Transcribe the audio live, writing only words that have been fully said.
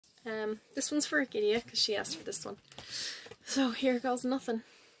This one's for Egidija because she asked for this one. So here goes nothing.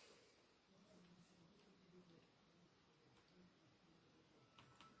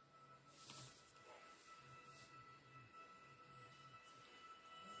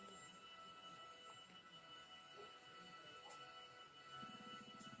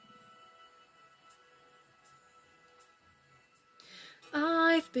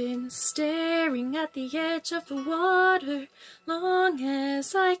 I've been staring at the edge of the water long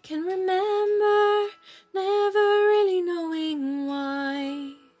as I can remember, never really knowing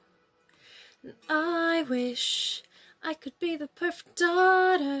why. And I wish I could be the perfect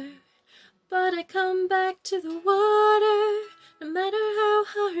daughter, but I come back to the water no matter how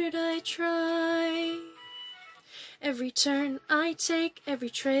hard I try. Every turn I take,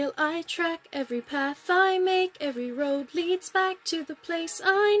 every trail I track, every path I make, every road leads back to the place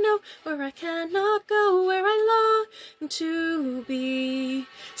I know, where I cannot go, where I long to be.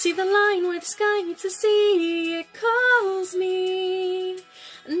 See the line where the sky meets the sea, it calls me,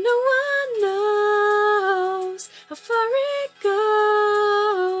 and no one knows how far it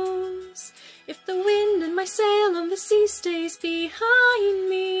goes. If the wind and my sail on the sea stays behind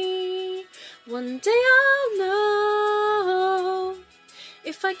me, one day I'll know.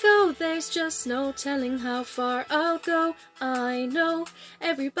 If I go, there's just no telling how far I'll go. I know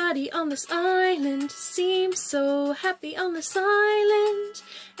everybody on this island seems so happy on this island.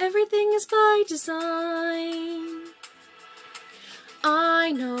 Everything is by design.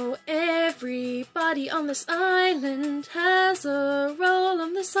 I know everybody on this island has a role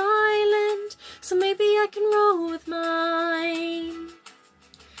on this island, so maybe I can roll with mine.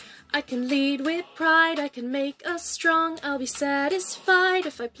 I can lead with pride, I can make us strong, I'll be satisfied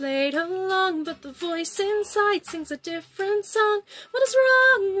if I played along, but the voice inside sings a different song. What is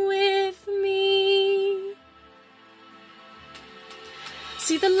wrong with me?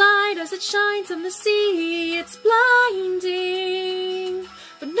 See the light as it shines on the sea, it's blinding,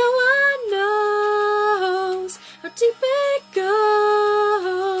 but no one knows how deep it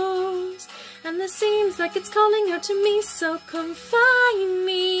goes. And this seems like it's calling out to me, so come find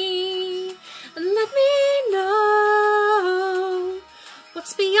me and let me know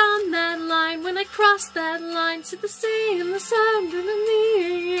what's beyond that line. When I cross that line, see the sea and the sun under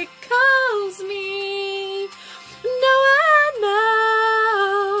me, it calls me. No one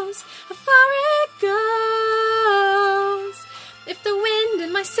knows how far it goes. If the wind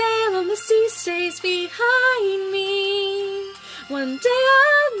in my sail on the sea stays behind me, one day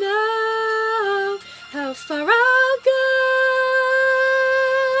I'll know how far I'll go.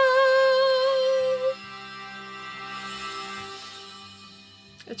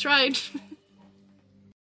 I tried.